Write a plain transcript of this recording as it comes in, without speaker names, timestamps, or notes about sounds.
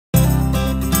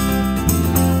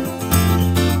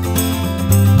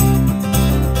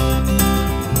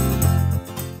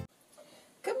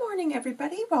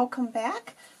everybody, welcome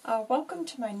back. Welcome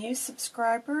to my new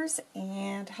subscribers,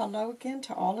 and hello again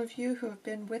to all of you who have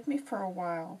been with me for a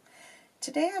while.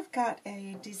 Today I've got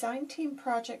a design team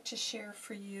project to share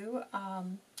for you.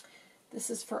 This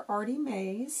is for Artie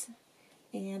Mays,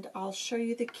 and I'll show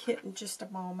you the kit in just a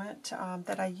moment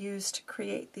that I used to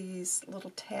create these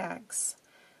little tags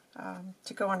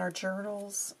to go on our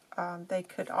journals. They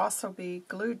could also be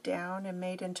glued down and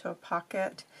made into a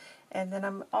pocket. And then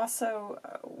I'm also,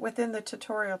 within the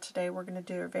tutorial today, we're going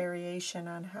to do a variation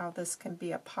on how this can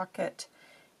be a pocket,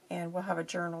 and we'll have a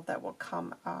journal that will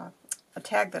come, a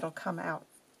tag that'll come out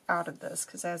of this,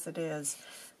 because as it is,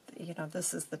 you know,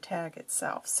 this is the tag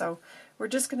itself. So we're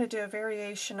just going to do a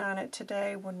variation on it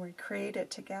today when we create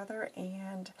it together,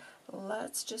 and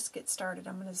let's just get started.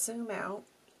 I'm going to zoom out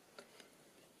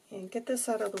and get this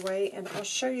out of the way, and I'll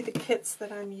show you the kits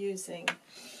that I'm using.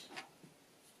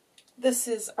 This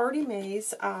is Artie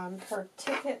Mays, her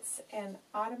Tickets and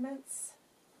Oddments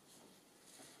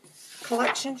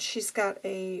collection. She's got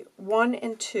a 1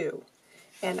 and 2,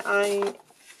 and I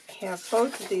have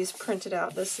both of these printed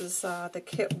out. This is the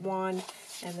kit 1,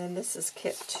 and then this is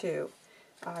kit 2.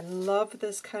 I love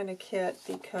this kind of kit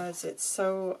because it's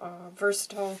so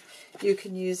versatile. You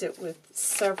can use it with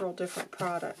several different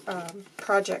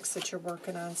projects that you're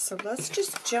working on. So let's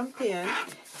just jump in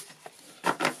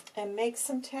and make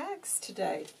some tags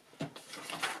today.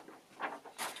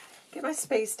 Get my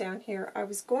space down here. I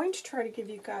was going to try to give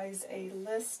you guys a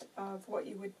list of what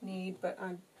you would need, but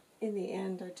in the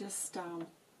end I just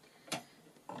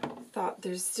thought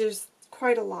there's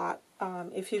quite a lot.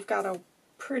 If you've got a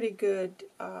pretty good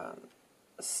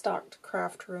stocked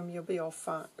craft room, you'll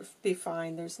be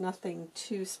fine. There's nothing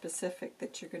too specific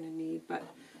that you're going to need, but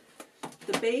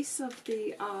the base of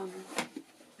the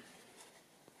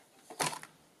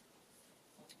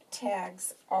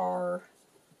tags are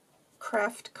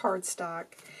craft cardstock,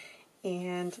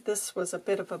 and this was a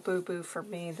bit of a boo-boo for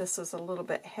me. This is a little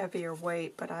bit heavier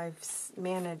weight, but I've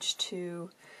managed to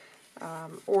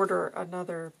order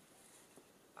another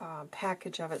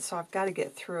package of it, so I've got to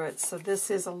get through it. So this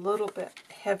is a little bit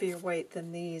heavier weight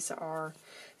than these are,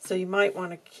 so you might want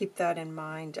to keep that in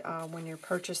mind when you're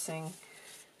purchasing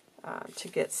to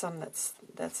get some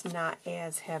that's not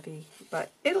as heavy,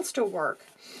 but it'll still work.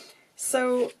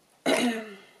 So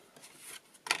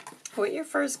what you're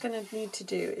first going to need to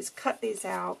do is cut these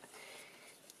out,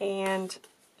 and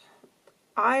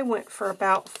I went for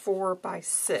about 4 by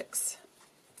 6.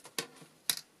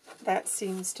 That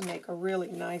seems to make a really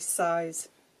nice size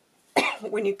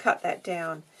when you cut that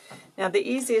down. Now the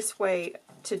easiest way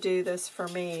to do this for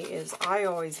me is I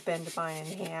always bend mine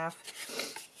in half,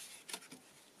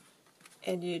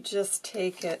 and you just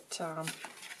take it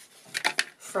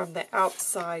from the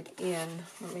outside in.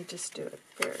 Let me just do it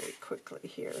very quickly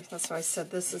here. That's why I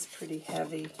said this is pretty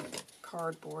heavy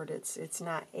cardboard. It's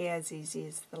not as easy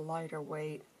as the lighter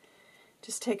weight.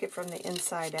 Just take it from the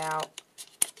inside out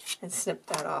and snip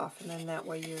that off, and then that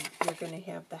way you're going to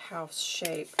have the house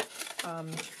shape.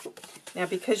 Now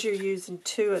because you're using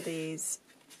 2 of these,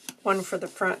 one for the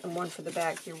front and one for the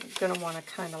back, you're going to want to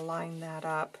kind of line that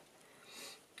up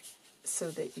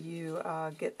so that you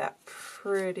get that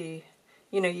pretty,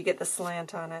 you know, you get the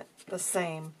slant on it the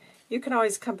same. You can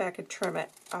always come back and trim it.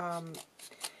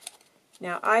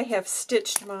 Now I have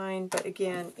stitched mine, but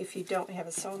again, if you don't have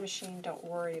a sewing machine, don't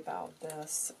worry about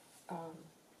this.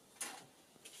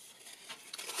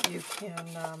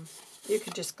 You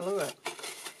can just glue it.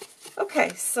 Okay,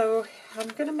 so I'm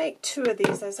going to make 2 of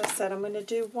these. As I said, I'm going to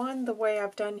do one the way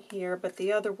I've done here, but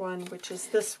the other one, which is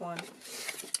this one,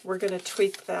 we're going to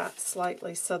tweak that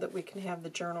slightly so that we can have the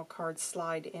journal card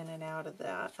slide in and out of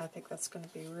that. I think that's going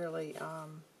to be really,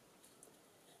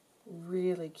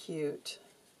 really cute.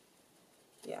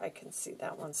 Yeah, I can see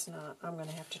that one's not. I'm going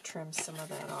to have to trim some of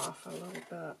that off a little bit.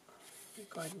 I'll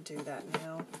go ahead and do that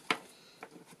now.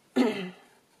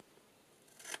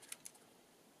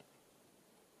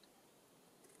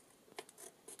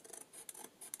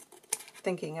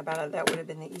 Thinking about it, that would have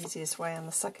been the easiest way on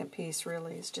the second piece,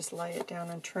 really, is just lay it down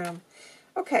and trim.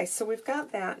 Okay, so we've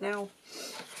got that. Now,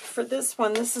 for this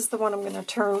one, this is the one I'm going to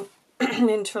turn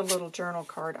into a little journal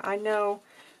card. I know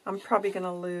I'm probably going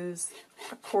to lose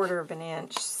 1/4 of an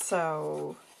inch,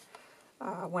 so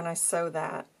when I sew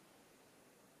that.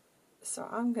 So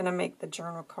I'm going to make the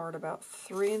journal card about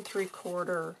 3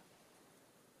 3/4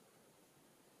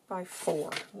 by 4.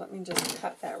 Let me just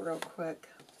cut that real quick.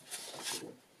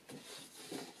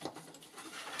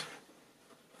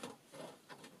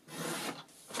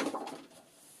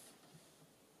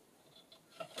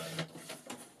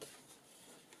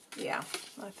 yeah,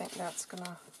 I think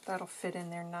that'll fit in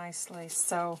there nicely.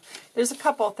 So there's a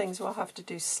couple of things we'll have to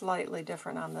do slightly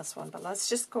different on this one, but let's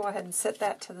just go ahead and set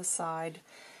that to the side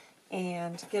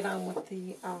and get on with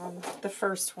the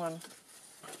first one.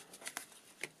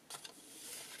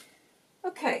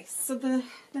 Okay, so the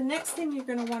next thing you're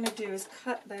going to want to do is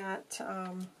cut that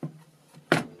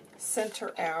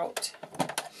center out.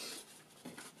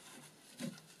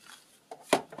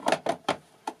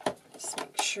 Just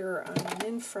make sure I'm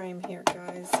in frame here,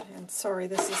 guys. And sorry,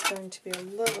 this is going to be a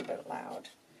little bit loud.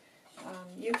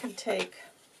 You can take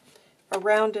a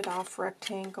rounded off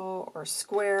rectangle or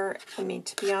square. I mean,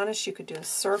 to be honest, you could do a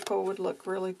circle, would look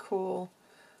really cool.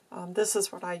 This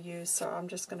is what I use, so I'm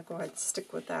just going to go ahead and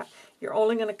stick with that. You're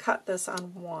only going to cut this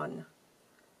on one,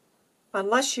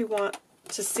 unless you want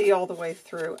to see all the way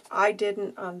through. I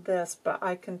didn't on this, but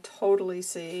I can totally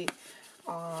see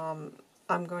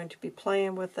I'm going to be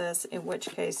playing with this, in which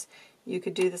case you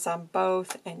could do this on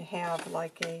both and have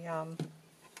like a,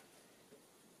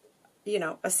 you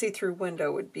know, a see-through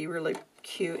window would be really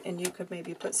cute, and you could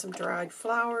maybe put some dried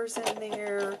flowers in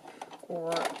there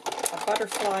or a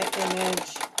butterfly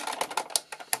image.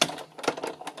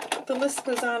 The list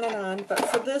goes on and on, but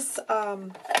for this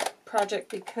project,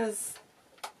 because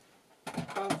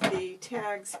of the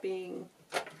tags being,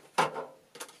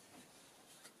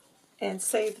 and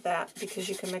save that because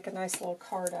you can make a nice little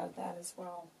card out of that as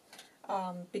well.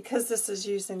 Because this is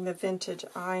using the vintage,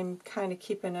 I'm kind of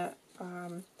keeping it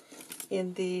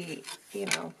in the, you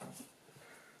know,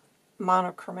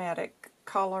 monochromatic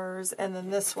colors, and then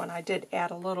this one I did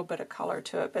add a little bit of color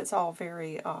to it, but it's all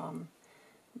very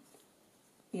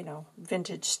you know,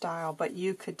 vintage style, but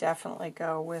you could definitely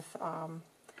go with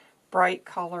bright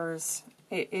colors.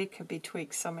 It could be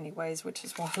tweaked so many ways, which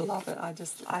is why I love it. I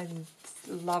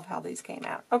love how these came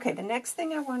out. Okay, the next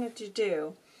thing I wanted to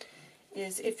do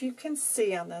is, if you can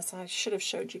see on this, I should have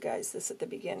showed you guys this at the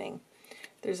beginning.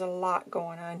 There's a lot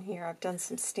going on here. I've done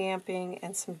some stamping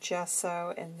and some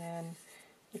gesso, and then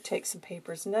you take some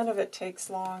papers. None of it takes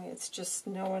long. It's just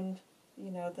knowing,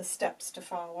 you know, the steps to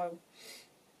follow.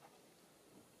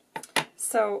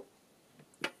 So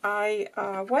I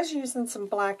was using some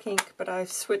black ink, but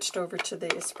I've switched over to the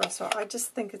espresso. I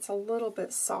just think it's a little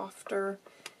bit softer,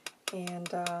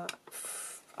 and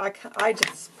I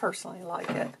just personally like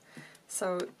it.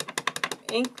 So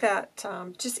ink that,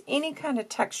 just any kind of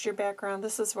texture background.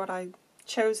 This is what I've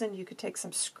chosen. You could take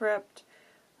some script,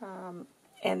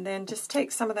 and then just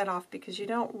take some of that off, because you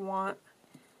don't want,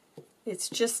 it's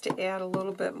just to add a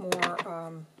little bit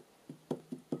more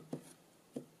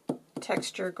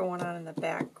texture going on in the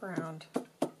background.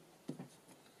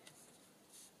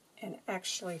 And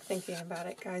actually thinking about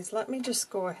it, guys, let me just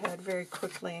go ahead very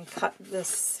quickly and cut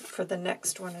this for the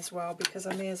next one as well, because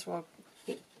I may as well,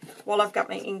 while I've got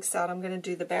my inks out, I'm going to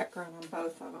do the background on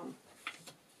both of them.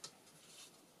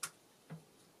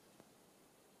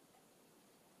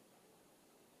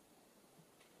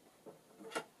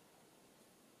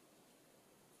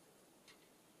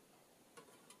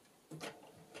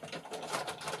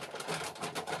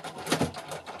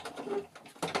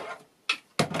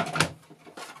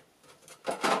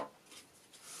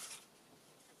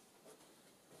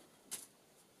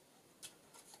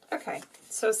 Okay,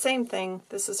 so same thing.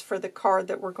 This is for the card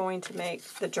that we're going to make,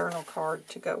 the journal card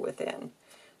to go within.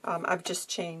 I've just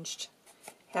changed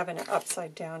having it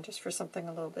upside down just for something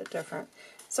a little bit different.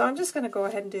 So I'm just going to go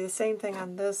ahead and do the same thing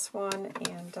on this one,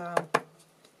 and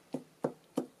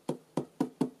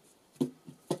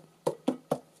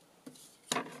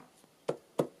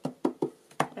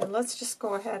let's just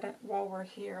go ahead, while we're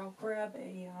here, I'll grab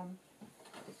a,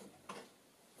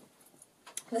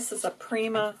 this is a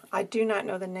Prima. I do not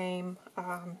know the name.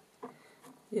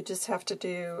 You just have to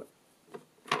do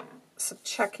some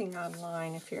checking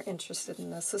online if you're interested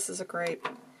in this. This is a great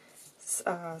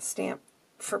stamp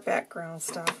for background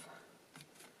stuff.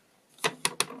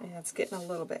 And it's getting a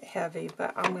little bit heavy,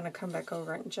 but I'm going to come back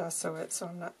over and gesso it, so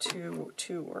I'm not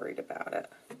too worried about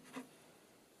it.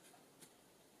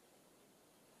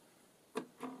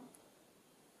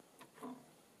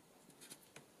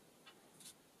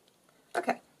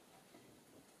 Okay.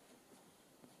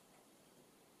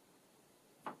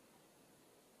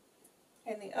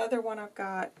 And the other one I've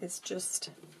got is just,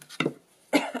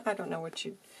 I don't know what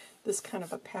this kind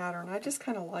of a pattern. I just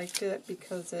kind of liked it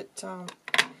because it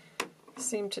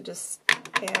seemed to just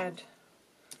add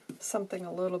something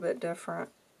a little bit different.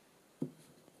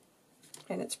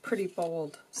 And it's pretty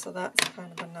bold, so that's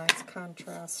kind of a nice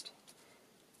contrast.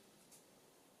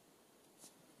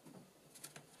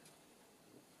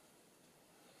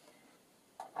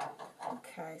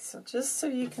 Okay, so just so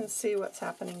you can see what's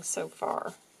happening so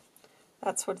far.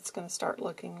 That's what it's going to start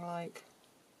looking like.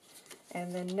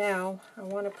 And then now I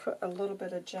want to put a little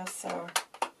bit of gesso.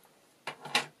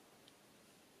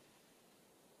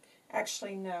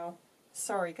 Actually, no.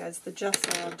 Sorry guys, the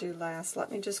gesso I'll do last.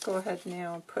 Let me just go ahead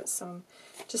now and put some,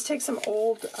 just take some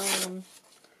old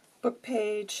book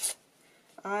page.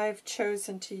 I've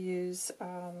chosen to use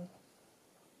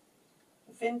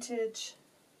vintage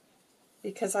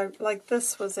because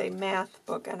this was a math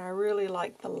book and I really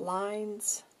like the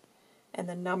lines and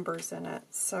the numbers in it.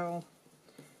 So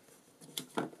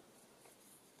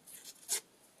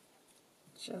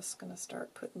just going to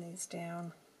start putting these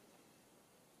down.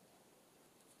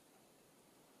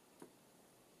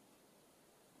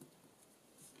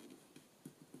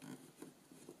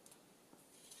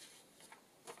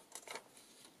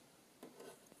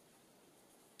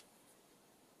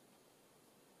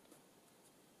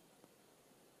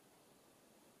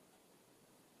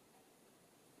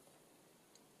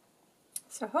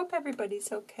 So I hope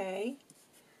everybody's okay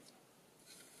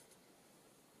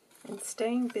and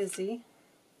staying busy.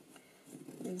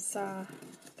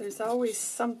 There's always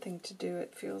something to do,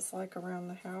 it feels like, around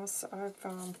the house. I've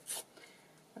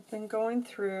been going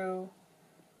through,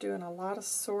 doing a lot of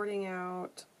sorting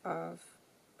out of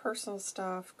personal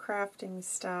stuff, crafting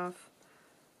stuff,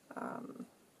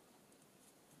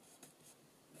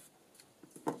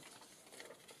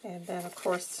 and then of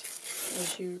course,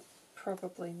 as you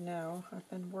probably know, we've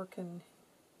been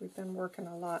working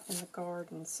a lot in the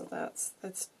garden, so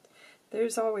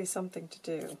there's always something to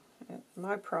do. And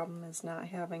my problem is not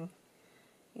having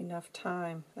enough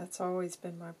time. That's always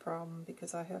been my problem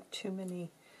because I have too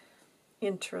many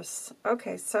interests.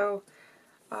 Okay, so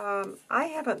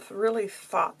I haven't really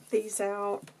thought these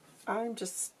out. I'm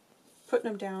just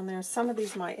putting them down there. Some of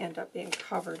these might end up being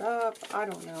covered up. I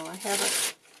don't know.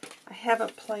 I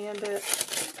haven't planned it,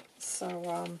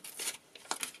 so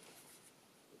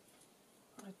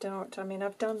I mean,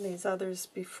 I've done these others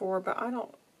before, but I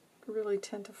don't really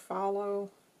tend to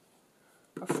follow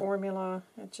a formula.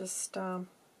 It just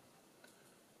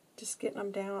getting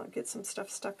them down, get some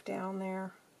stuff stuck down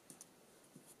there.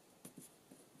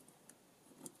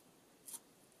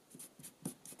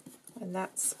 And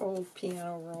that's old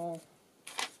piano roll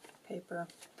paper.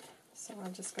 So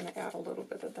I'm just going to add a little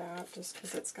bit of that just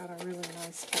because it's got a really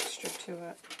nice texture to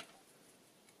it.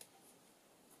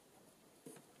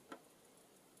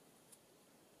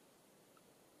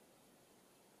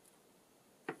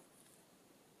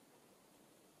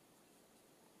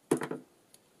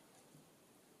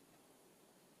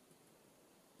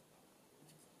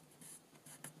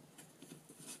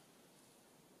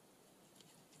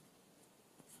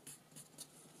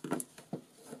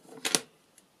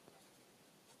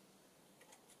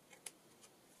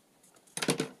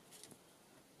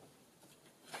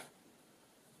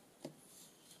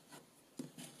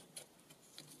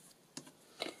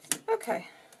 Okay,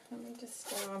 let me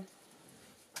just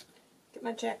get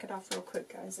my jacket off real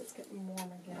quick, guys. It's getting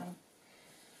warm again.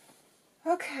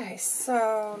 Okay,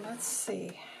 so let's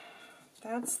see.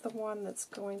 That's the one that's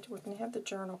we're going to have the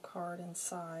journal card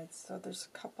inside. So there's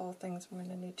a couple of things I'm going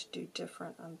to need to do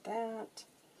different on that.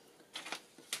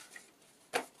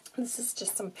 This is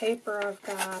just some paper I've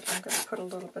got. I'm going to put a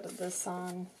little bit of this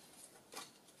on.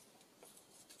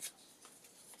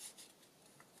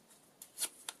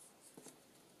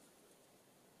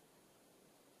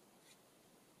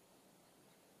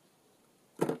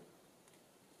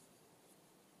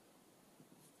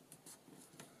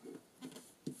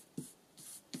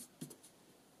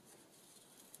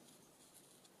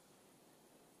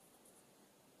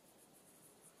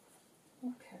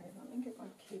 Okay, let me get my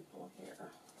cable here.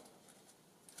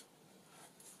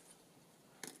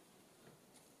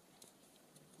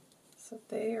 So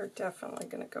they are definitely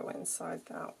going to go inside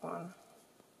that one.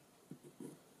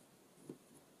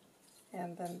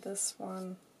 And then this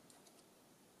one,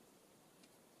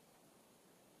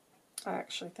 I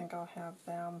actually think I'll have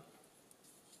them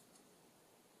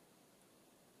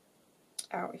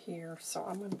out here. So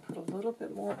I'm going to put a little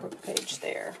bit more book page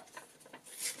there.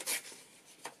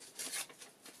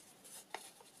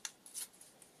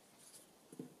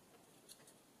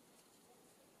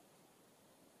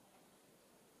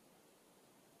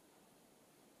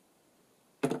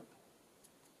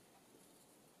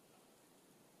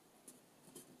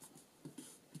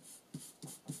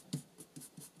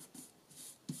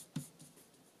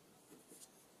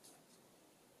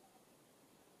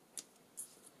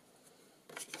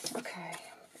 Okay.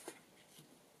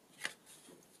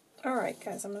 Alright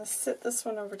guys, I'm going to sit this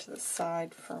one over to the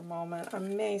side for a moment. I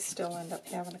may still end up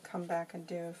having to come back and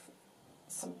do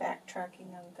some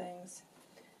backtracking on things.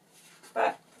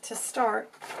 But to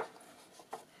start,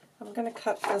 I'm going to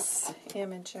cut this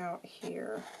image out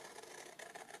here.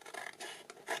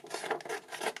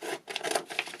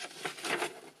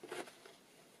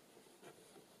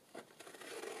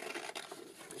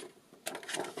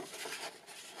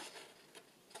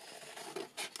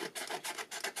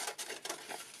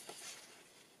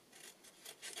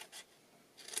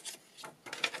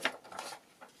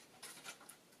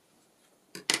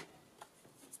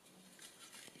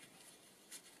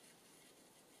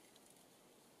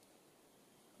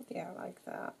 Yeah, I like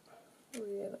that.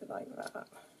 Really like that.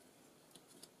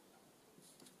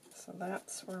 So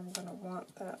that's where I'm going to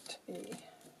want that to be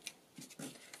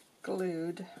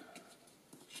glued.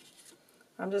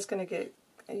 I'm just going to get,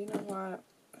 you know what,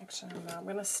 actually I'm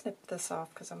going to snip this off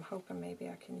because I'm hoping maybe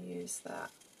I can use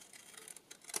that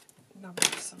number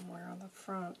somewhere on the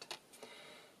front.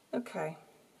 Okay.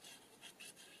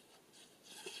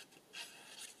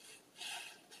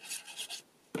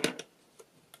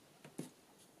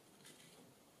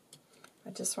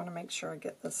 I just want to make sure I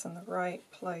get this in the right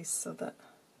place so that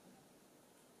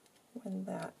when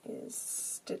that is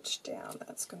stitched down,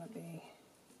 that's going to be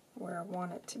where I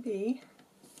want it to be.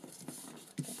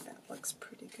 I think that looks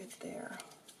pretty good there.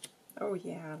 Oh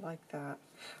yeah, I like that.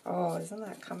 Oh, isn't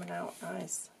that coming out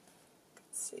nice?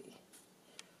 Let's see.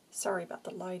 Sorry about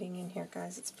the lighting in here,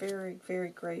 guys. It's very, very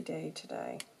gray day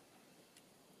today.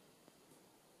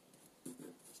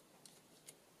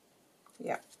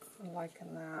 Yeah, I'm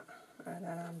liking that. And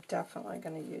then I'm definitely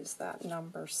going to use that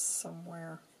number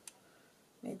somewhere.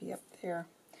 Maybe up there.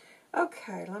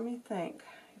 Okay, let me think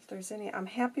if there's any. I'm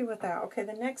happy with that. Okay,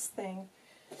 the next thing.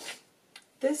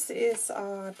 This is,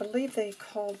 I believe they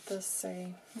called this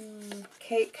a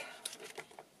cake.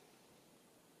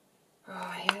 Oh,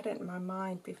 I had it in my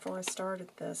mind before I started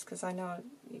this because I know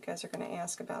you guys are going to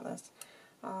ask about this.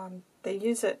 They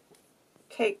use it,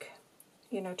 cake,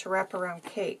 you know, to wrap around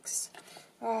cakes.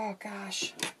 Oh,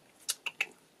 gosh.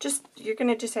 You're going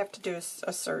to just have to do a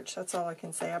search. That's all I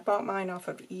can say. I bought mine off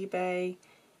of eBay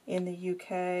in the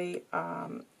UK.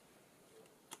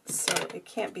 So it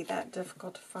can't be that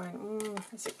difficult to find.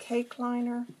 Is it cake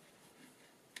liner?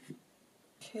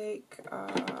 Cake,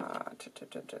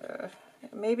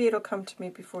 maybe it'll come to me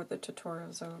before the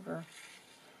tutorial's over.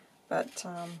 But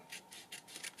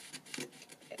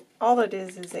all it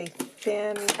is a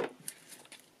thin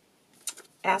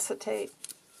acetate.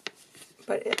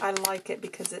 But I like it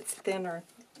because it's thinner.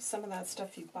 Some of that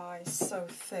stuff you buy is so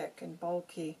thick and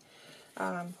bulky.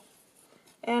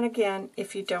 And again,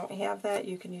 if you don't have that,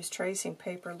 you can use tracing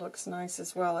paper. It looks nice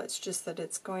as well. It's just that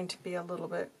it's going to be a little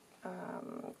bit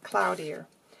cloudier.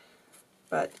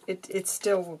 But it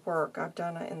still will work. I've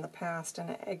done it in the past,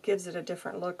 and it gives it a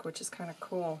different look, which is kind of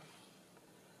cool.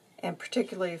 And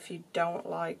particularly if you don't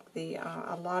like the,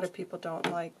 a lot of people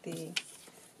don't like the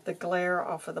glare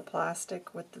off of the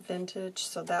plastic with the vintage,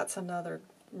 so that's another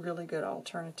really good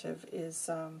alternative, is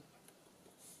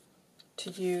to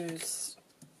use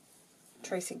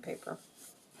tracing paper.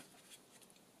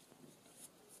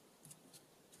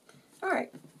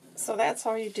 Alright, so that's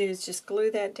all you do is just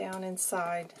glue that down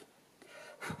inside.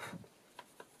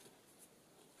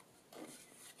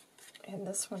 And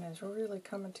this one is really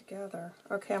coming together.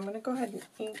 Okay, I'm going to go ahead and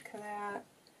ink that.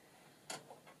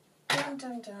 Dun,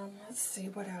 dun, dun. Let's see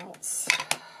what else.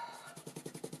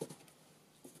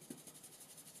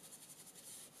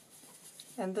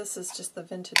 And this is just the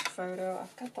vintage photo.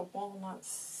 I've got the walnuts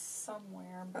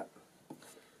somewhere, but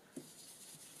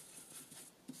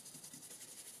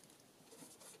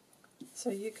so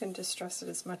you can distress it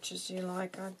as much as you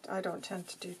like. I don't tend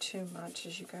to do too much,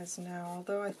 as you guys know.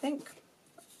 Although I think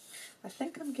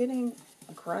I'm getting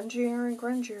grungier and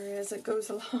grungier as it goes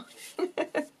along.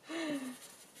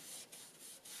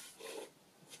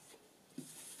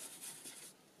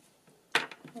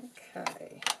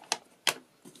 Okay.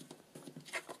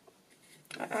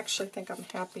 I actually think I'm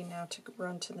happy now to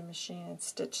run to the machine and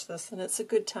stitch this, and it's a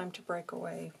good time to break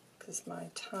away because my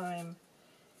time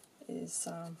is,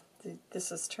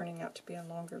 this is turning out to be a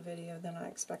longer video than I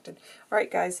expected.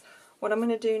 Alright guys, what I'm going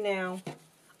to do now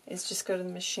is just go to the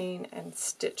machine and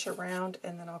stitch around,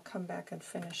 and then I'll come back and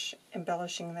finish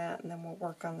embellishing that, and then we'll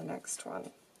work on the next one.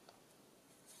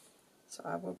 So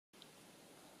I will.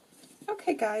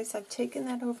 Okay guys, I've taken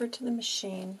that over to the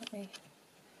machine. Let me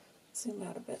zoom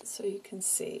out a bit so you can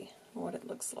see what it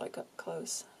looks like up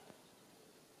close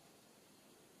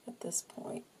at this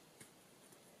point.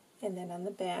 And then on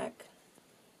the back,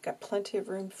 got plenty of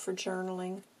room for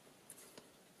journaling.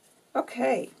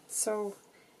 Okay, so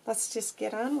let's just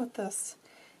get on with this.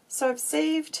 So I've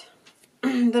saved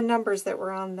the numbers that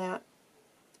were on that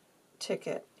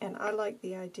ticket, and I like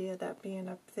the idea of that being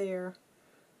up there.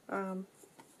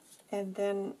 And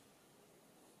then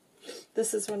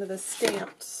this is one of the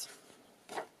stamps.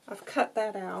 I've cut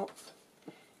that out,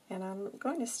 and I'm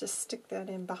going to just stick that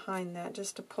in behind that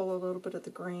just to pull a little bit of the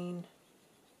green.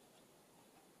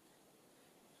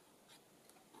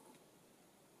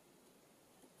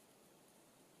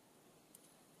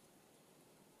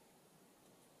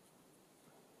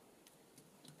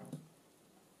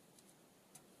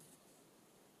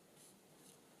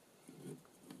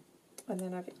 And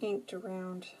then I've inked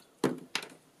around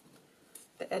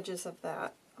the edges of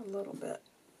that a little bit.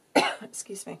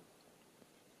 Excuse me.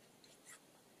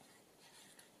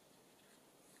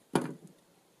 I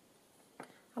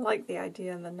like the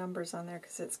idea and the numbers on there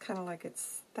because it's kind of like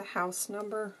it's the house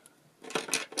number.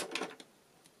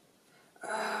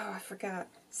 Oh, I forgot.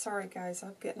 Sorry guys,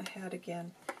 I'm getting ahead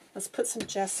again. Let's put some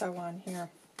gesso on here.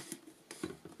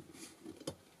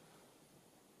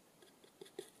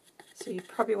 So you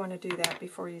probably want to do that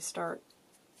before you start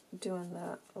doing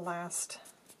the last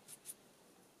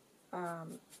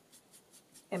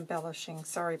embellishing.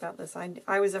 Sorry about this.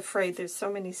 I was afraid there's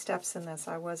so many steps in this.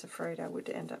 I was afraid I would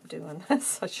end up doing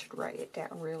this. I should write it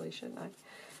down, really, shouldn't I?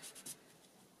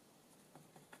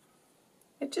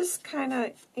 It just kind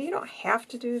of, you don't have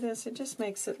to do this. It just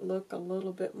makes it look a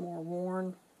little bit more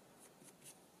worn.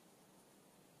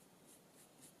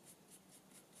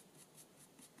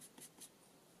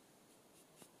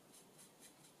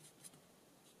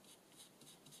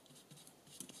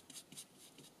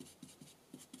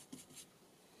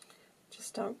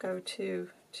 Don't go too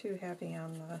heavy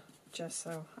on the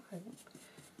gesso.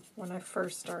 When I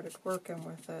first started working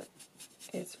with it,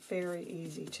 it's very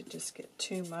easy to just get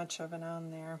too much of it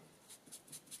on there.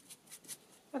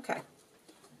 Okay,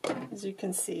 as you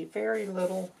can see, very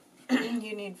little.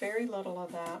 You need very little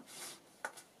of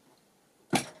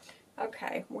that.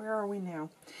 Okay, where are we now?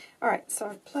 Alright, so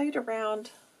I've played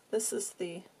around. This is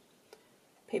the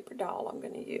paper doll I'm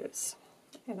going to use.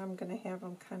 And I'm going to have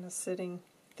them kind of sitting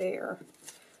there,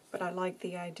 but I like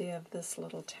the idea of this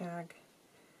little tag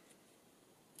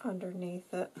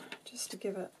underneath it, just to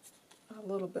give it a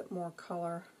little bit more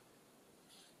color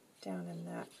down in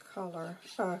that corner.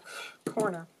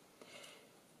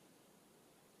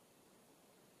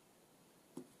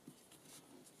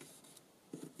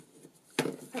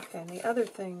 Okay, and the other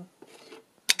thing,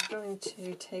 I'm going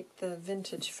to take the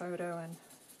vintage photo and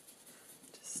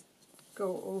just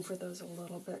go over those a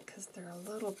little bit because they're a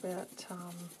little bit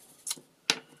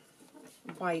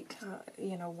white,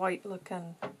 white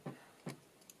looking,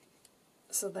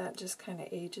 so that just kind of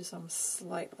ages them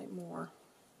slightly more.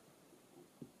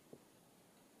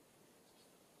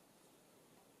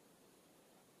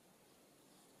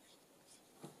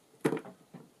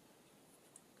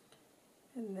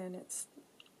 And then it's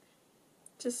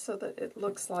just so that it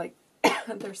looks like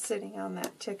they're sitting on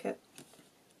that ticket.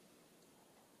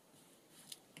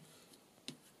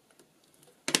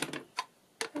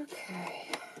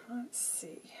 Okay, let's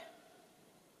see.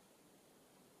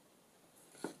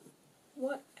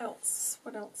 What else?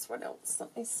 What else? What else?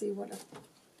 Let me see what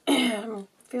I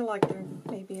feel like there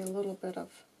may be a little bit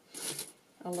of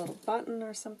a little button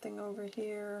or something over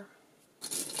here.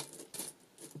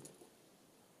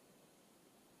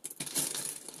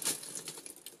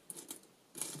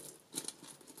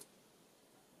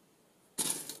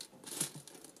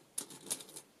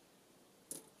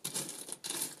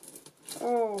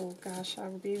 Oh gosh, I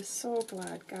would be so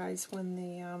glad, guys, when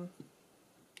the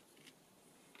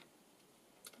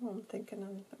I'm thinking of,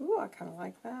 ooh, I kind of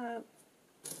like that,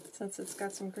 since it's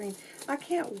got some green. I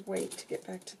can't wait to get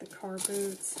back to the car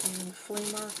booths and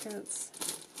flea markets.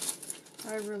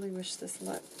 I really wish this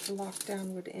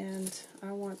lockdown would end.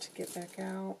 I want to get back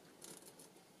out,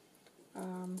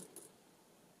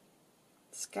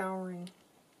 scouring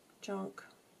junk.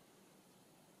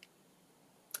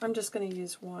 I'm just going to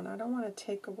use one. I don't want to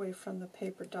take away from the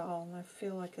paper doll, and I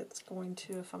feel like it's going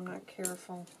to if I'm not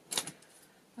careful.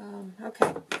 Okay.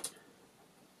 Okay,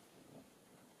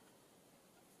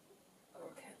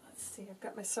 let's see. I've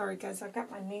got my, sorry guys, I've got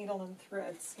my needle and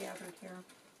thread scattered here.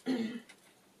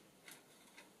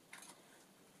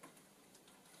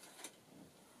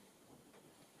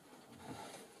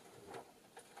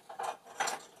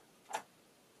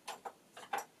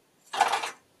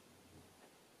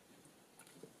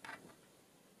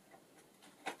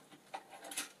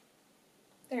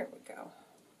 There we go.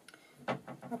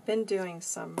 I've been doing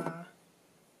some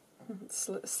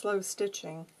slow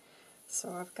stitching,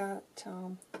 so I've got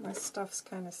my stuff's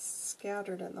kind of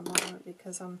scattered at the moment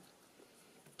because I'm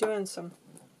doing some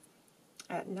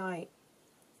at night.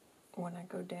 When I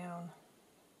go down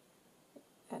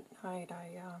at night,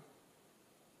 I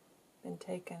been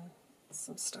taking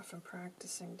some stuff I'm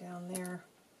practicing down there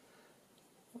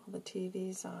while the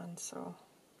TV's on, so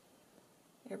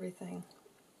everything.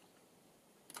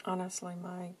 Honestly,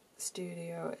 my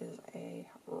studio is a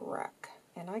wreck,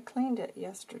 and I cleaned it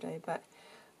yesterday, but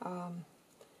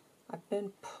I've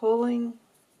been pulling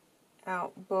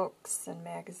out books and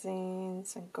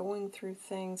magazines and going through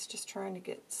things, just trying to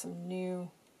get some new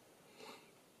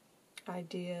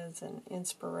ideas and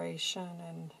inspiration,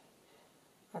 and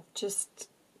I've just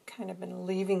kind of been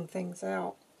leaving things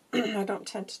out. I don't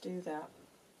tend to do that.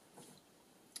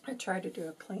 I try to do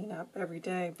a cleanup every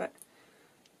day, but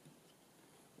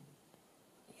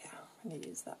yeah, I'm going to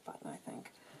use that button, I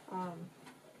think.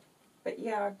 But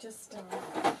yeah, I've just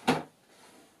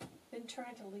been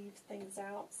trying to leave things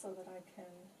out so that I can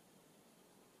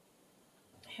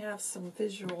have some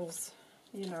visuals,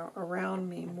 you know, around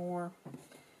me more.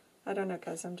 I don't know,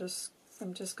 guys. I'm just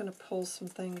going to pull some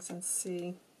things and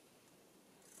see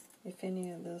if any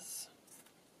of this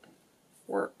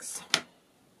works.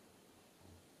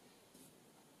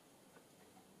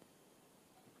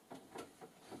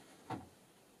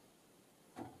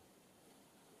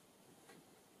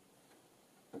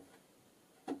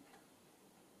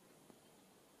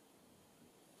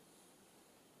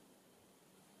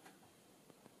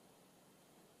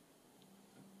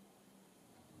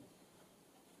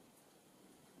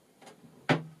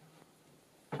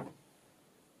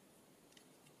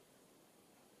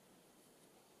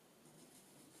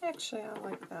 Actually, I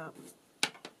like that.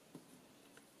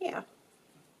 Yeah.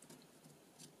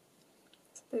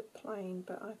 It's a bit plain,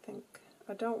 but I think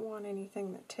I don't want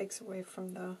anything that takes away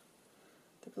from the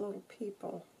little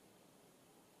people.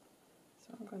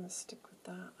 So I'm going to stick with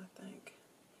that, I think.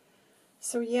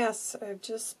 So yes, I've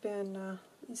just been,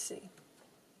 let's see.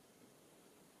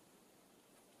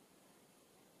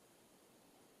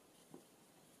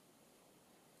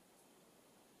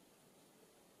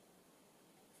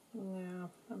 No,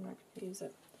 I'm not going to use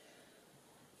it.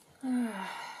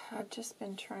 I've just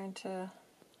been trying to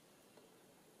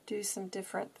do some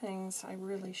different things. I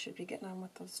really should be getting on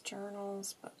with those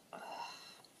journals, but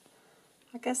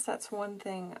I guess that's one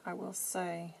thing I will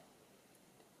say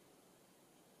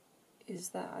is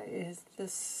that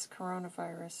this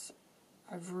coronavirus,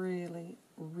 I've really,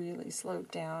 really slowed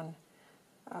down,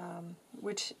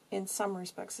 which in some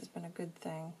respects has been a good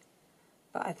thing.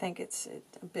 But I think it's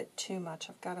a bit too much.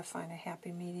 I've got to find a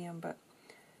happy medium. But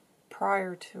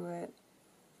prior to it,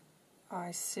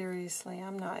 I'm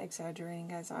not exaggerating,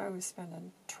 guys. I was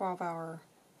spending 12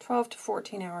 to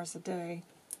 14 hours a day,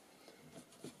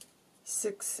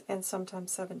 6 and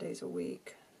sometimes 7 days a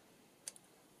week,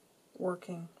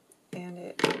 working.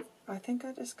 And I think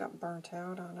I just got burnt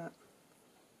out on it.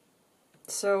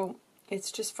 So it's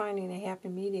just finding a happy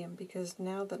medium, because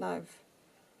now that I've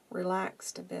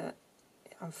relaxed a bit,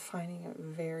 I'm finding it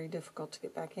very difficult to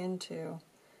get back into,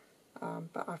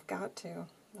 but I've got to.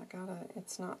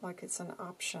 It's not like it's an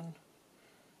option.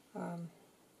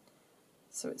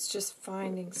 So it's just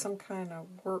finding some kind of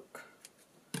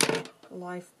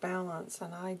work-life balance,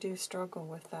 and I do struggle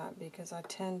with that because I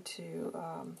tend to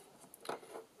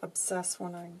obsess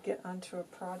when I get onto a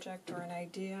project or an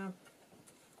idea.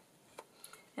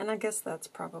 And I guess that's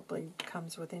probably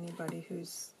comes with anybody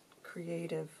who's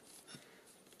creative.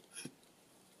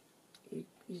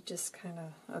 You just kind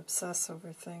of obsess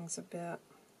over things a bit.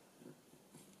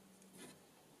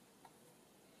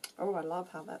 Oh, I love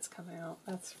how that's come out.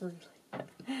 That's really...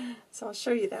 So I'll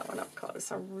show you that one up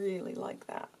close. I really like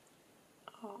that.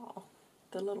 Oh,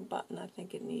 the little button, I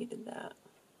think it needed that.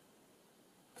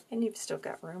 And you've still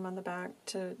got room on the back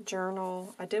to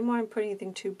journal. I didn't want to put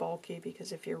anything too bulky,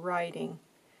 because if you're writing,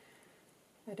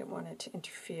 I didn't want it to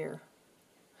interfere.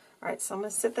 Alright, so I'm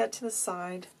going to set that to the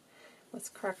side. Let's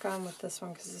crack on with this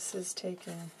one, because this is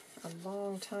taking a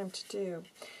long time to do.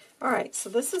 Alright, so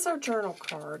this is our journal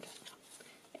card.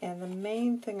 And the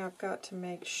main thing I've got to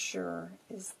make sure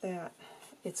is that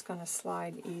it's going to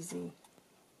slide easy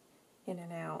in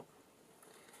and out.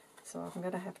 So I'm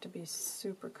going to have to be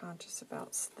super conscious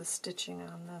about the stitching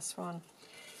on this one.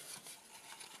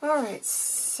 Alright,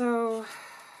 so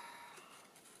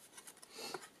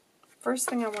first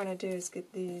thing I want to do is get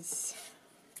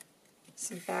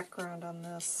some background on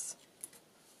this.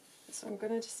 So I'm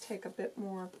going to just take a bit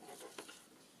more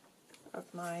of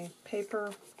my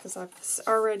paper, because I've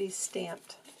already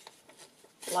stamped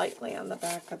lightly on the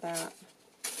back of that.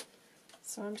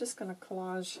 So I'm just going to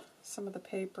collage some of the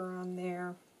paper on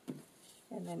there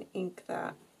and then ink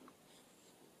that.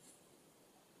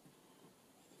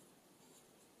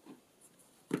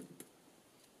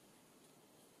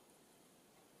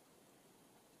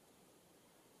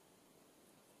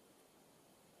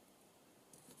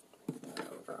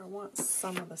 I want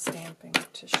some of the stamping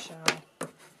to show. In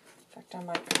fact, I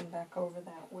might come back over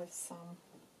that with some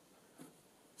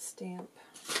stamp.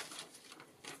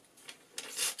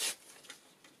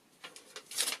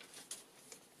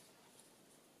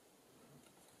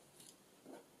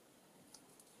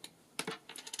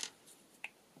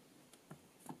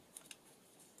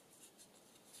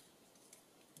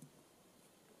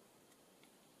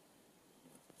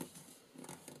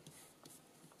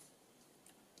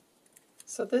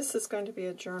 So this is going to be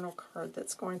a journal card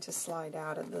that's going to slide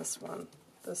out of this one.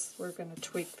 We're going to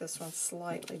tweak this one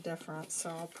slightly different, so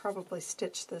I'll probably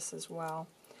stitch this as well.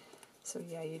 So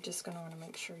yeah, you're just going to want to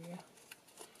make sure you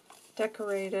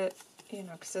decorate it, you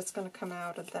know, because it's going to come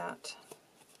out of that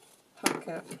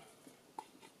pocket.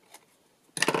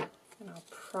 And I'll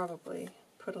probably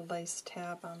put a lace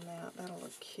tab on that. That'll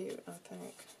look cute, I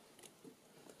think.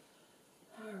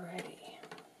 Alrighty.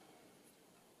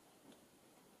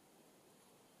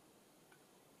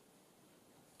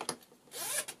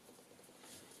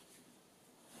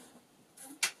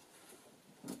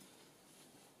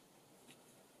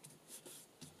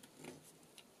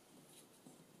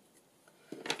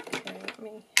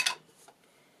 Let me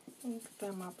ink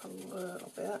them up a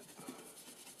little bit.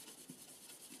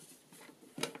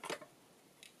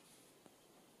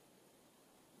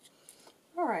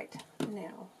 Alright,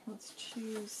 now let's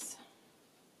choose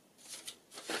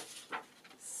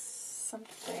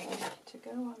something to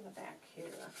go on the back here.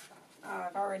 Oh,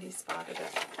 I've already spotted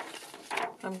it.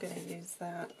 I'm going to use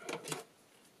that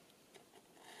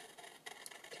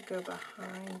to go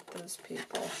behind those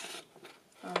people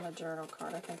on the journal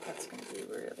card. I think that's going to be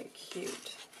really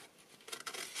cute.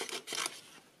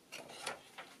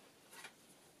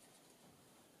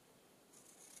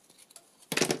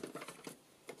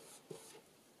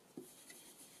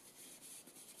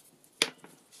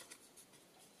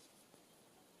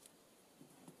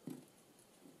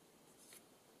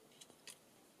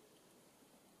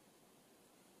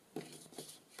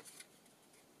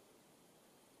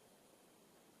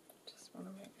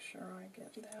 Sure I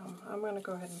get them. I'm going to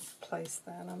go ahead and place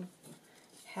that. I'm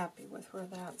happy with where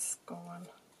that's going.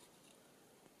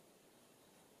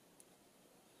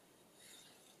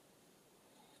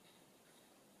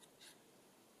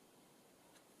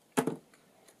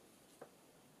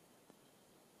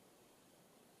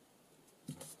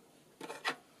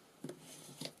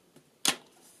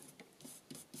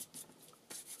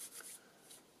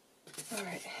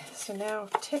 Alright, so now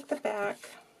take the back.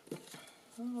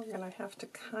 We're going to have to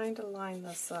kind of line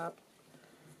this up,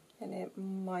 and it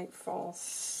might fall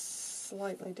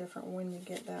slightly different when you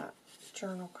get that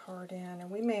journal card in, and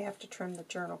we may have to trim the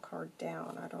journal card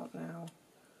down, I don't know.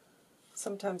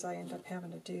 Sometimes I end up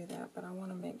having to do that, but I want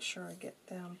to make sure I get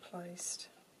them placed.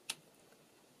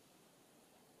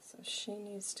 So she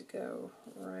needs to go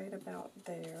right about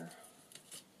there.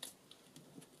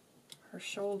 Her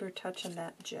shoulder touching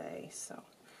that J, so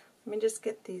let me just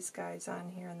get these guys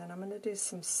on here, and then I'm going to do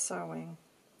some sewing,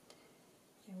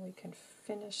 and we can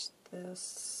finish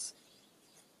this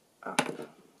up.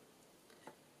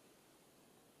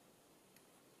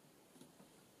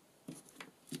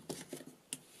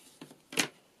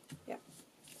 Yeah,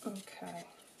 okay.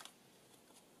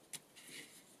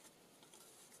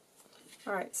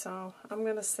 Alright, so I'm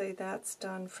going to say that's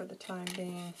done for the time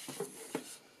being.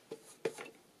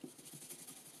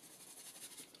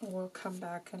 We'll come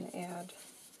back and add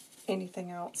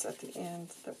anything else at the end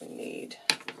that we need.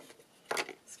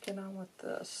 Let's get on with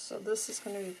this. So this is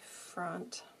going to be the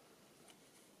front.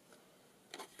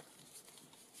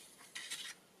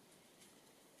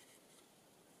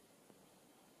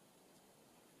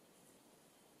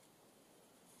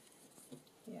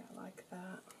 Yeah, like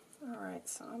that. Alright,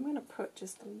 so I'm going to put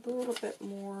just a little bit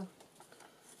more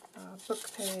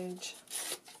book page.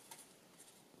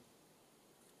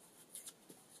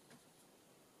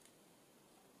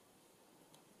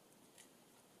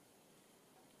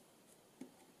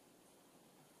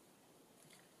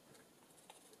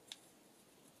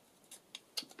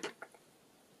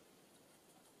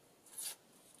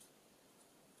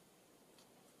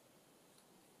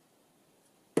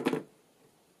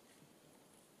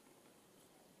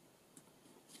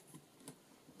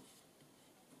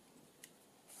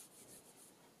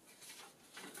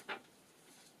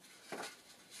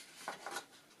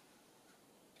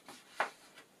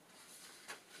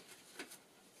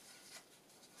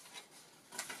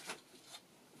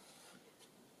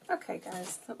 Okay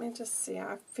guys, let me just see.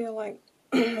 I feel like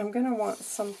I'm going to want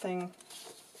something,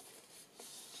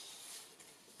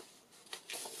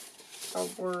 a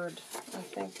word, I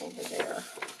think, over there.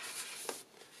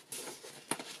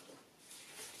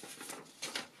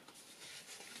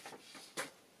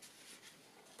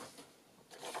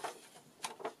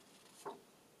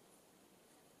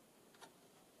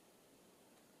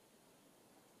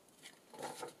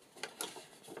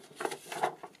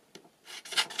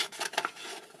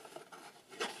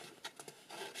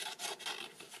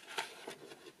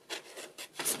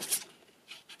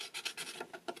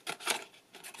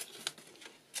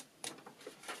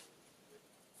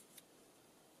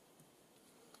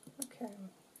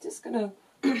 going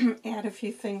to add a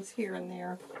few things here and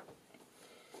there.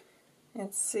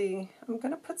 And see, I'm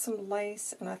going to put some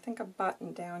lace and I think a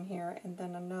button down here and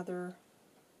then another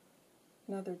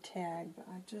tag, but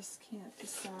I just can't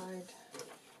decide.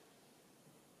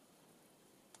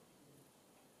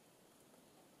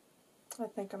 I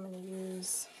think I'm going to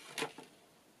use,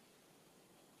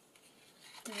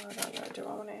 I don't know, do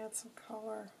I want to add some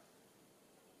color?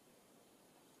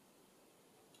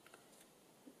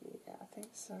 Yeah, I think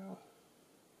so.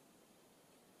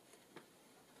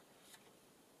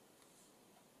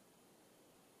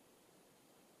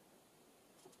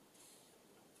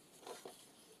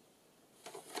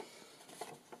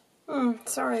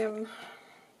 Sorry, I'm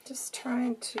just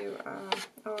trying to,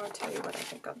 I'll tell you what I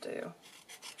think I'll do.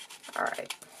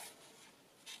 Alright.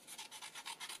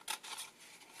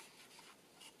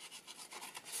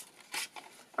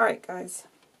 Alright guys,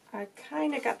 I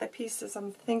kind of got the pieces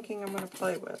I'm thinking I'm going to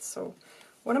play with. So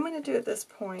what I'm going to do at this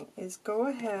point is go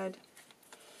ahead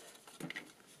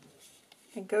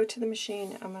and go to the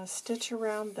machine. I'm going to stitch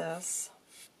around this,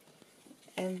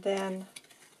 and then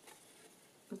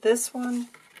this one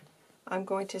I'm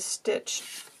going to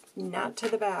stitch not to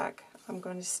the back. I'm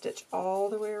going to stitch all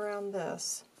the way around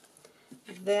this.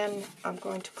 Then I'm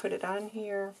going to put it on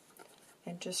here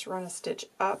and just run a stitch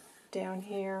up, down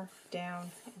here,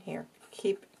 down, and here.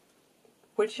 Keep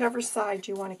whichever side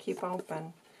you want to keep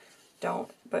open.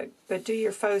 But do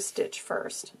your faux stitch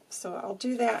first. So I'll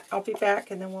do that. I'll be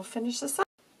back and then we'll finish this up.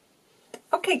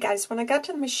 Okay guys, when I got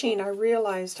to the machine I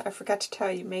realized I forgot to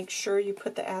tell you, make sure you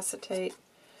put the acetate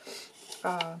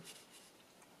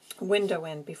window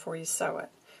in before you sew it.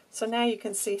 So now you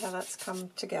can see how that's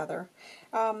come together.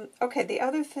 Okay, the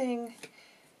other thing,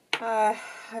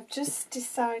 I've just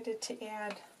decided to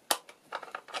add,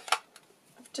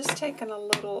 I've just taken a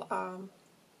little,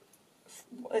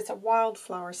 it's a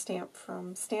wildflower stamp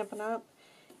from Stampin' Up,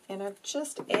 and I've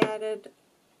just added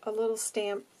a little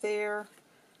stamp there.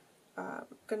 I'm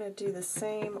going to do the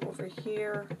same over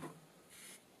here.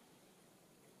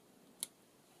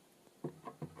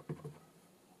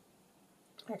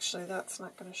 Actually, that's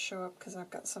not going to show up because I've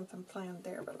got something planned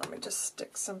there, but let me just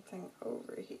stick something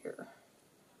over here.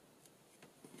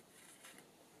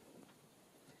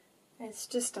 It's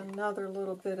just another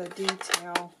little bit of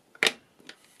detail.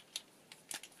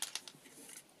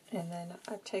 And then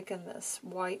I've taken this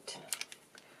white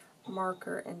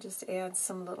marker and just add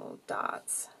some little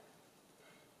dots.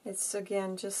 It's,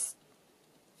 again, just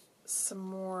some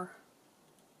more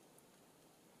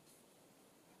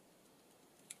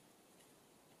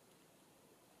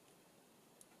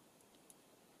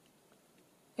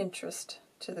interest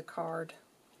to the card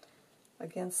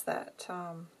against that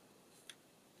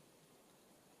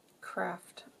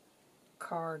craft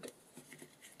card,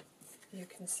 you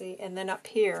can see. And then up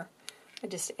here I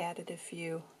just added a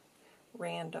few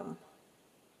random.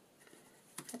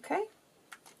 Okay.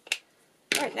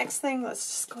 Alright, next thing, let's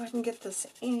just go ahead and get this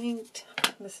inked.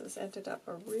 This has ended up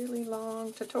a really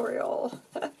long tutorial.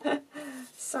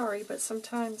 Sorry, but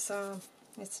sometimes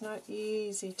it's not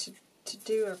easy to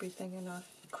do everything in a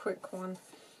quick one.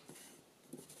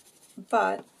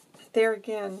 But there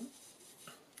again,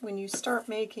 when you start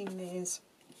making these,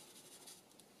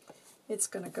 it's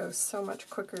going to go so much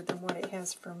quicker than what it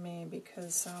has for me,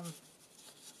 because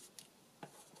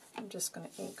I'm just going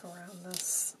to ink around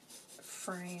this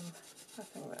frame. I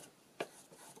think that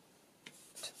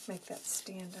to make that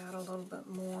stand out a little bit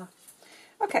more.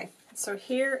 Okay, so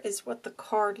here is what the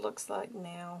card looks like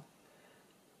now.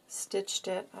 Stitched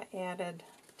it. I added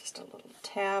just a little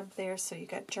tab there, so you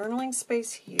got journaling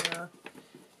space here.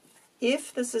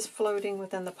 If this is floating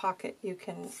within the pocket, you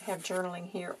can have journaling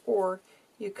here, or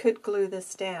you could glue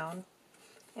this down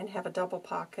and have a double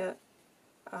pocket,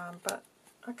 but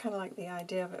I kind of like the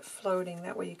idea of it floating.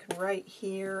 That way you can write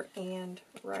here and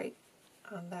write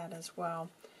on that as well.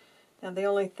 Now the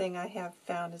only thing I have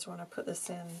found is when I put this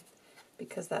in,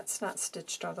 because that's not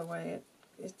stitched all the way,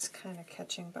 it's kind of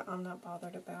catching, but I'm not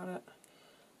bothered about it.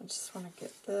 I just want to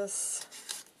get this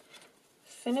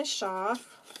finished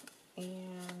off,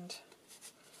 and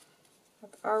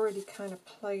I've already kind of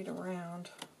played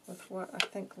around with what I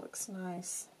think looks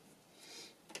nice.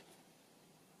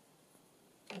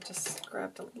 I just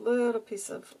grabbed a little piece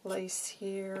of lace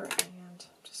here, and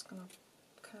I'm just going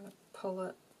to kind of pull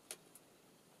it.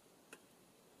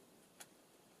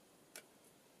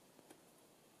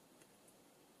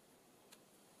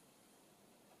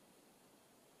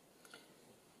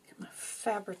 Get my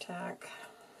Fabri-Tac.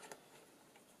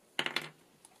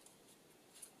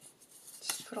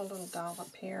 Just put a little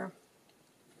dollop here,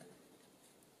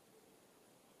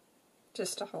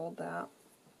 just to hold that.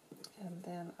 And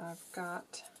then I've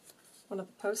got one of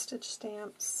the postage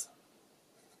stamps.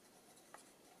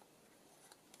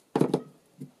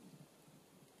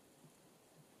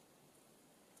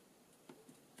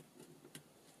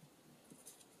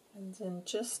 And then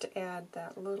just to add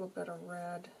that little bit of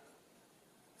red,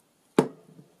 I'm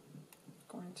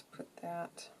going to put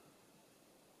that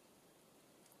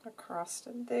across to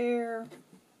there.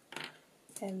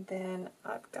 And then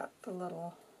I've got the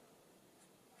little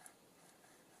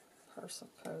parcel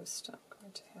post I'm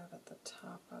going to have at the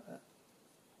top of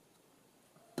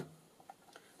it.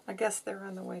 I guess they're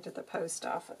on the way to the post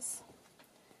office.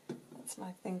 That's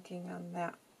my thinking on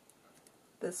that.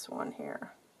 This one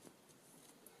here,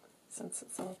 since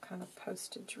it's all kind of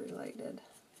postage related.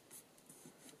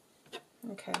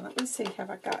 Okay, let me see, have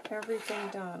I got everything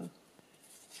done?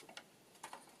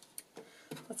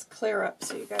 Let's clear up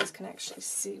so you guys can actually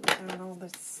see without all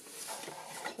this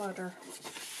clutter.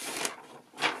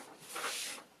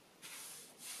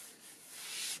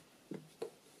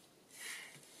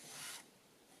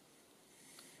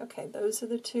 Okay, those are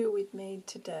the two we've made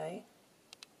today.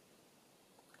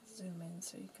 Zoom in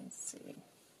so you can see.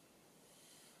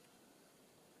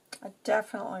 I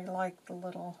definitely like the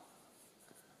little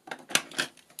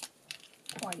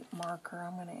white marker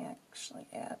I'm going to actually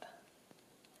add,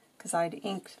 because I'd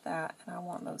inked that and I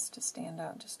want those to stand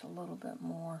out just a little bit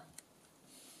more.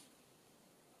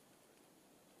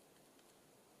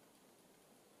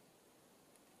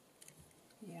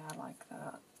 Yeah, I like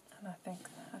that. And I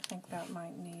think that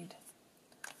might need,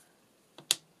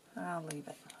 I'll leave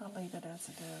it. I'll leave it as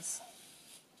it is.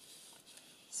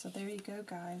 So there you go,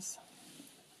 guys.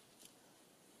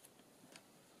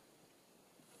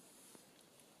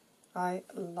 I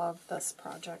love this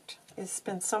project. It's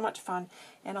been so much fun,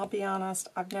 and I'll be honest,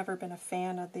 I've never been a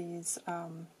fan of these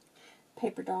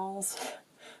paper dolls,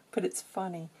 but it's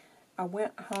funny. I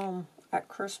went home at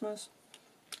Christmas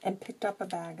and picked up a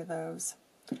bag of those.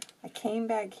 I came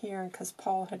back here, and because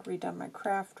Paul had redone my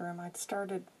craft room, I'd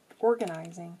started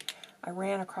organizing. I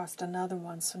ran across another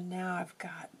one, so now I've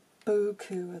got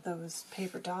buku of those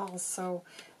paper dolls. So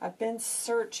I've been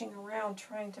searching around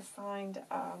trying to find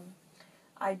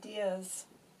ideas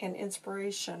and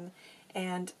inspiration,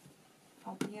 and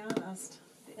I'll be honest,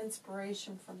 the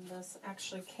inspiration from this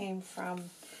actually came from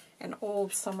an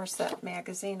old Somerset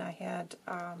magazine I had.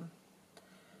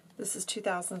 This is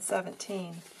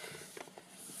 2017.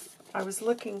 I was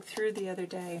looking through the other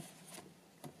day,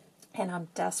 and I'm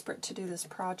desperate to do this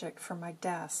project for my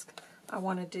desk. I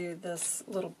want to do this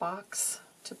little box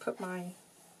to put my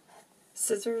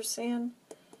scissors in,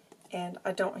 and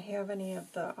I don't have any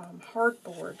of the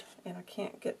hardboard, and I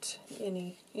can't get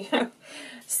any,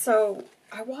 So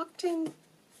I walked in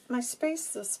my space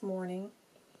this morning,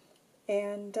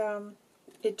 and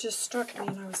it just struck me,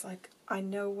 and I was like, I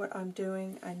know what I'm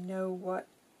doing. I know what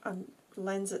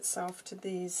lends itself to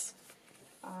these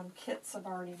kits I've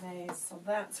already made. So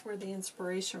that's where the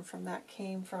inspiration from that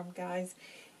came from, guys.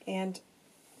 And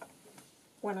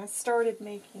when I started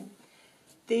making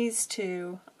these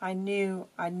two, I knew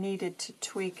I needed to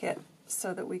tweak it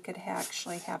so that we could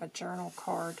actually have a journal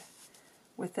card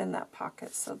within that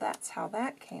pocket. So that's how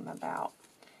that came about.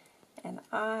 And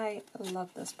I love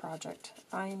this project.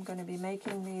 I am going to be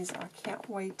making these. I can't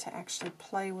wait to actually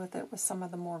play with it with some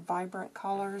of the more vibrant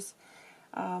colors.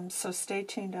 So stay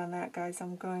tuned on that, guys.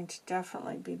 I'm going to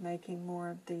definitely be making more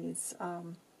of these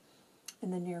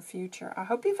in the near future. I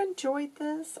hope you've enjoyed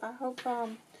this. I hope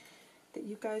that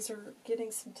you guys are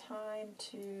getting some time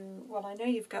to, well, I know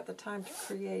you've got the time to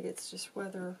create. It's just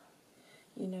whether,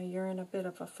 you're in a bit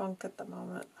of a funk at the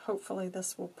moment. Hopefully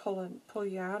this will pull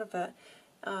you out of it.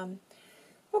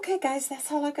 Okay, guys,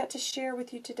 that's all I've got to share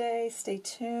with you today. Stay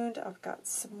tuned. I've got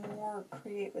some more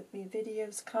Create With Me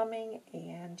videos coming,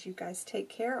 and you guys take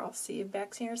care. I'll see you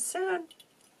back here soon.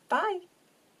 Bye.